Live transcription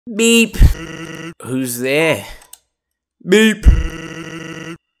Beep. Who's there? Beep.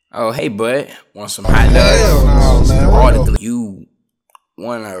 Oh, hey, bud. Want some hot dogs? Hell no, man. You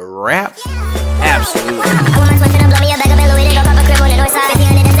wanna rap? Absolutely.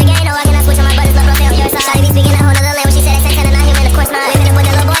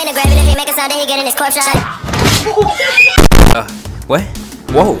 What?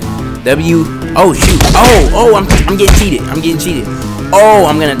 Whoa. W. Oh, shoot. Oh, I'm getting cheated. I'm getting cheated. Oh,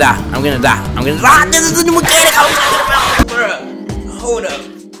 I'm gonna die. I'm gonna die. I'm gonna die. This is the new mechanic. Bruh.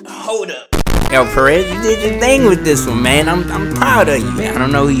 Hold up. Yo, Perez, you did your thing with this one, man. I'm proud of you. I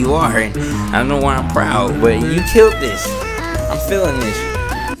don't know who you are, and I don't know why I'm proud, but you killed this. I'm feeling this.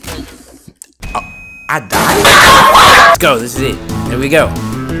 Oh, I died. Let's go. This is it. There we go.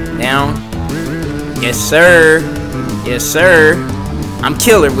 Down. Yes, sir. Yes, sir. I'm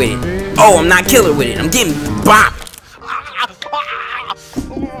killer with it. Oh, I'm not killer with it. I'm getting bop.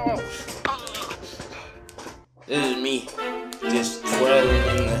 This is me, just twirling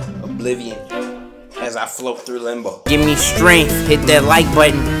in the oblivion as I float through limbo. Give me strength. Hit that like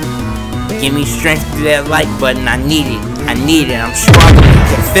button. Give me strength through that like button. I need it. I need it. I'm struggling. I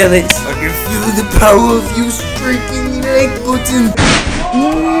can feel it. I can feel the power of you striking the like button.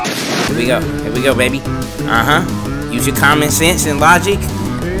 Here we go. Here we go, baby. Use your common sense and logic.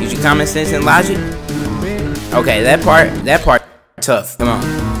 Use your common sense and logic. Okay, that part, tough. Come on.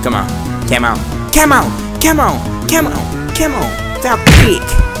 Come on. Come on. Come on. Come on. Come on. Come on. Falcon kick.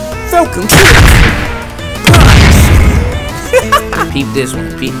 Falcon kick. Punch. Peep this one.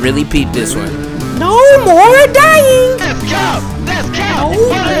 Really peep this one. No more dying. Let's go. Let's go.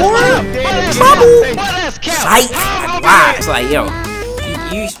 No more trouble. Psych. Wow. It's like, yo,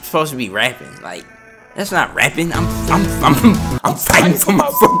 you supposed to be rapping. Like, that's not rapping. I'm fighting for my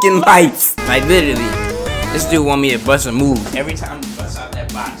fucking life. Like, literally, this dude want me to bust a move. Every time he busts out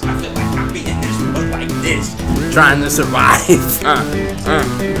that box, I feel like I'm being this move like this, trying to survive.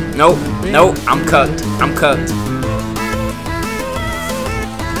 Nope, I'm cucked. I'm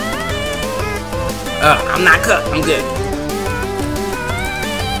not cucked. I'm good.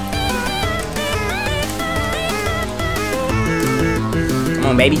 Come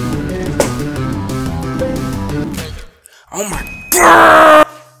on, baby. Oh my god!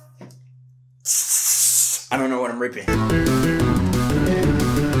 I don't know what I'm ripping.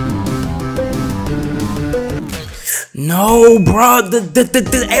 No, bro,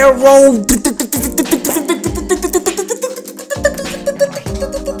 the arrow.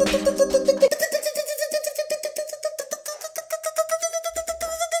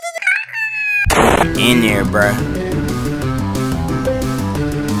 In there, bro.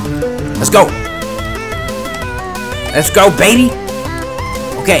 Let's go. Let's go, baby.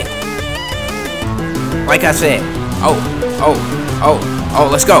 Okay. Like I said. Oh,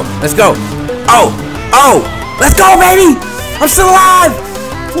 let's go. Let's go. Oh, let's go, baby. I'm still alive.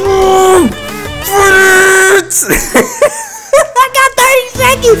 I got 30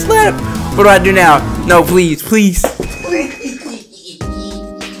 seconds left. What do I do now? No, please.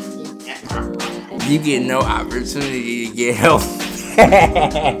 You get no opportunity to get help.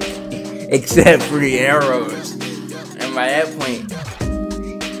 Except for the arrows. And by that point,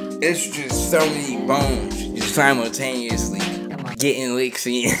 it's just so many bones just simultaneously getting licks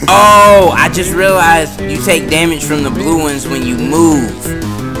in. Oh, I just realized you take damage from the blue ones when you move.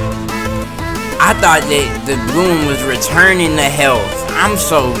 I thought that the blue one was returning the health. I'm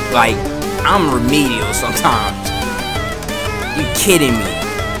so, like, I'm remedial sometimes. You kidding me?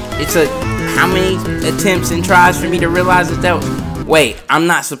 It took how many attempts and tries for me to realize that was... Wait, I'm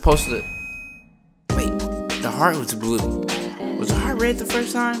not supposed to... Wait, the heart was blue. Was the heart red the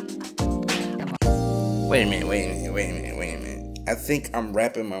first time? Wait a minute. I think I'm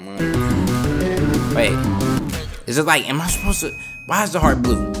wrapping my mind. Wait. Is it like, am I supposed to... Why is the heart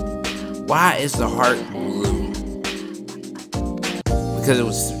blue? Why is the heart blue? Because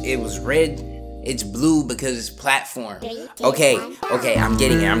it was red. It's blue because it's platform. Okay, I'm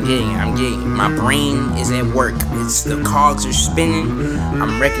getting it. My brain is at work. The cogs are spinning.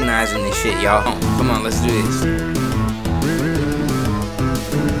 I'm recognizing this shit, y'all. Come on, let's do this.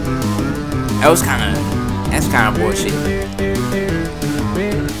 That's kind of bullshit.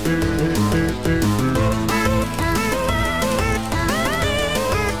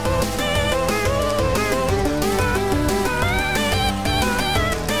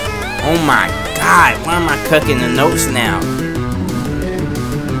 Oh my god, why am I cooking the notes now?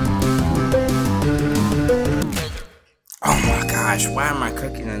 Oh my gosh, why am I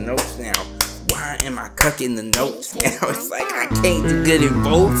cooking the notes now? Why am I cooking the notes now? It's like I can't do good in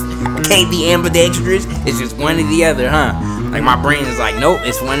both. I can't be ambidextrous. It's just one or the other, huh? Like my brain is like, nope,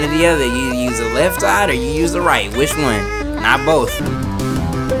 it's one or the other. You use the left side or you use the right. Which one? Not both.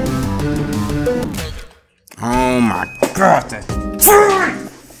 Oh my god.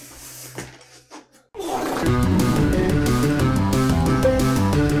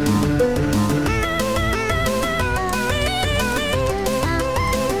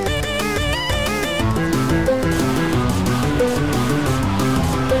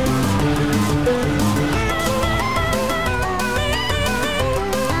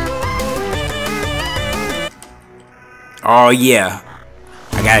 Oh yeah,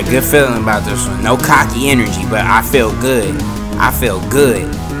 I got a good feeling about this one. No cocky energy, but I feel good. I feel good.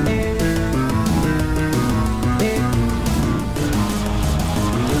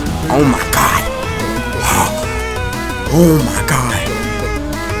 Oh my god. Oh my god.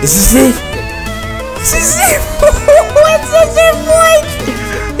 Is this it? Is this it? What's this it, boy?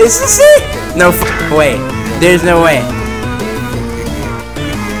 Is this it? No way. There's no way.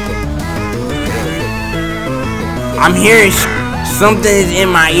 I'm hearing something is in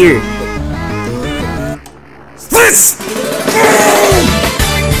my ear. This!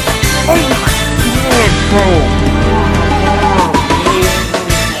 Oh my god, bro.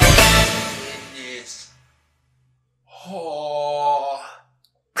 Oh,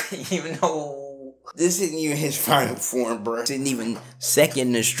 even though this isn't even his final form, bro. This isn't even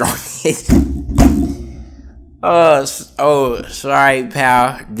second the strongest. Oh, sorry,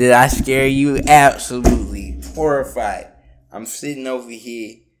 pal. Did I scare you? Absolutely. Horrified. I'm sitting over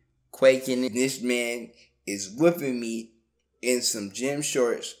here quaking. This man is whipping me in some gym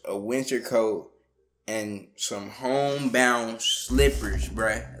shorts, a winter coat, and some homebound slippers,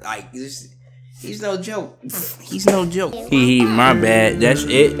 bruh. Like this, he's no joke. He's no joke. My bad. That's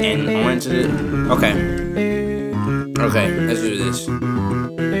it. And on to the. Okay, let's do this.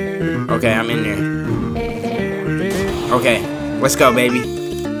 Okay, I'm in there. Okay, let's go, baby.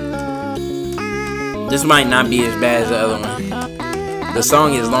 This might not be as bad as the other one. The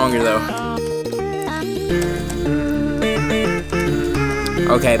song is longer though.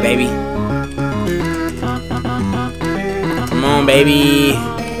 Okay, baby. Come on, baby.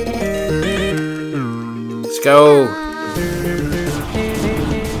 Let's go.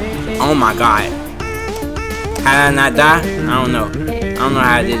 Oh my god. How did I not die? I don't know. I don't know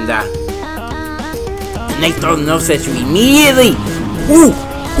how I didn't die. And they throw the notes at you immediately. Woo!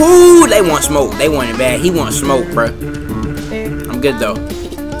 Ooh, they want smoke. They want it bad. He wants smoke, bro. I'm good though.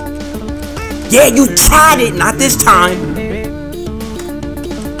 Yeah, you tried it. Not this time.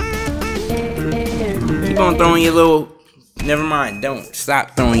 Keep on throwing your little. Never mind. Don't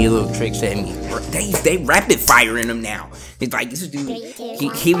stop throwing your little tricks at me. They rapid firing them now. It's like this dude.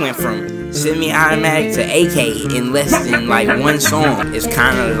 He went from semi-automatic to AK in less than like one song. It's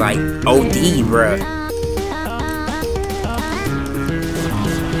kind of like OD, bro.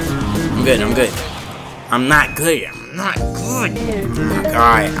 I'm good. I'm not good. I'm not good. Oh my god,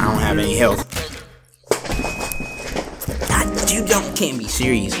 I don't have any health. God, you can't be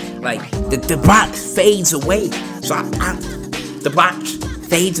serious. Like the box fades away. So the box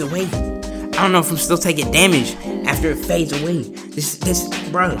fades away. I don't know if I'm still taking damage after it fades away. This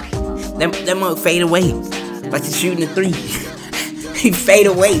bro, that mug fade away like it's shooting a 3. He fade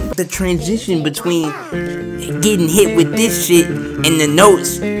away. The transition between getting hit with this shit and the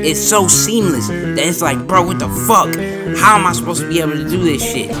notes is so seamless that it's like, bro, what the fuck? How am I supposed to be able to do this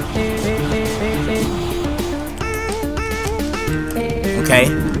shit? Okay,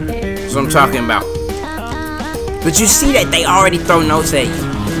 that's what I'm talking about. But you see that they already throw notes at you.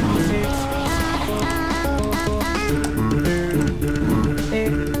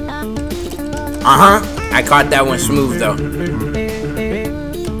 I caught that one smooth though.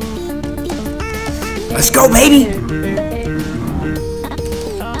 Let's go, baby!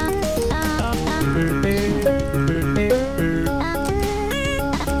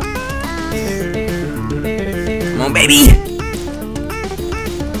 Come on, baby!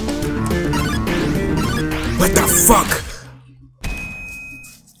 What the fuck?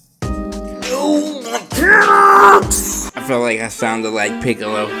 No mechanics! I felt like I sounded like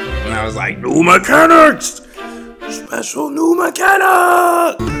Piccolo when I was like, new mechanics! Special new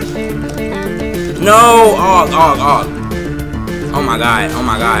mechanic! No! Oh my god,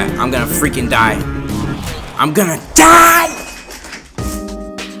 I'm gonna freaking die. I'm gonna die! I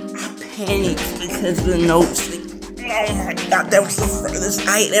panicked because the notes. Oh my god, that was the furthest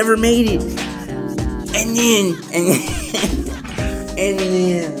I had ever made it. And then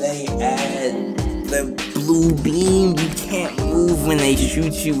they add the blue beam. You can't move when they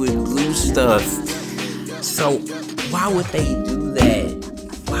shoot you with blue stuff. So why would they do that?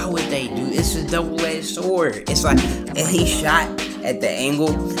 Why would they do that? it's a double-edged sword. It's like, and he shot at the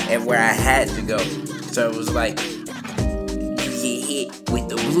angle at where I had to go. So it was like, you get hit with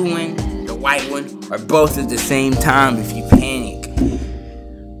the blue one, the white one, or both at the same time if you panic.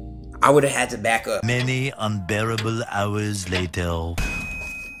 I would have had to back up. Many unbearable hours later.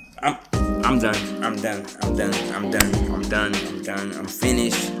 I'm done. I'm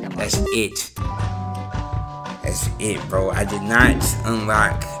finished. That's it. That's it, bro. I did not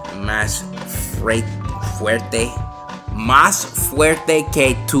unlock Más Fuerte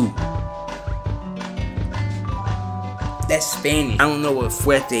que tú. That's Spanish. I don't know what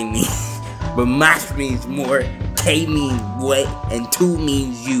fuerte means, but más means more, K means what, and tú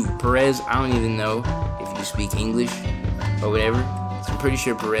means you. Perez, I don't even know if you speak English or whatever. So I'm pretty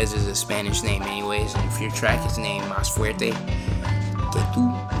sure Perez is a Spanish name anyways, and if your track is named Más Fuerte que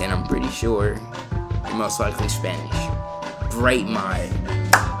tú, then I'm pretty sure you're most likely Spanish. Great mod.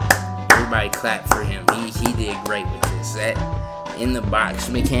 Everybody clap for him. He did great with this. That in the box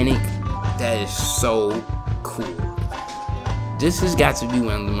mechanic, that is so cool. This has got to be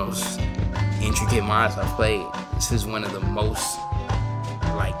one of the most intricate mods I've played. This is one of the most,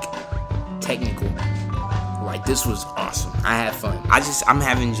 like, technical. Like, this was awesome. I had fun. I'm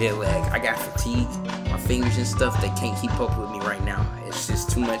having jet lag. I got fatigue. My fingers and stuff, they can't keep up with me right now. It's just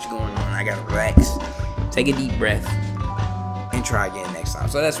too much going on. I gotta relax, take a deep breath, and try again next time.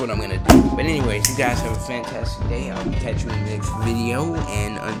 So that's what I'm gonna do. But anyways, you guys have a fantastic day. I'll catch you in the next video,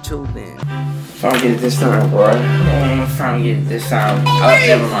 and until then. Try to get it this time, bro. I'm trying to get it this time. Oh,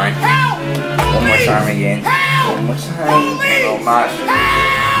 never mind. One more time again. One more time. Oh, my.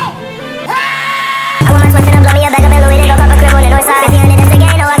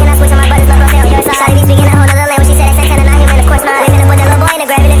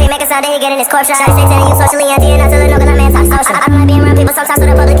 He getting his corpse shot. Shawty say telling you socially empty and I tell her no cause I'm anti-social. I like being around people sometimes so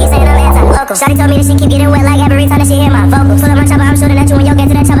the public keep saying I'm anti-local. Shawty told me that she keep getting wet like every time that she hear my vocals. Pull up my chopper, I'm shooting at you when you get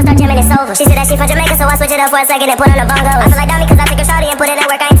to that chopper, start jamming, it's over. She said that she from Jamaica, so I switch it up for a second and put on a bongo. I feel like dummy cause I think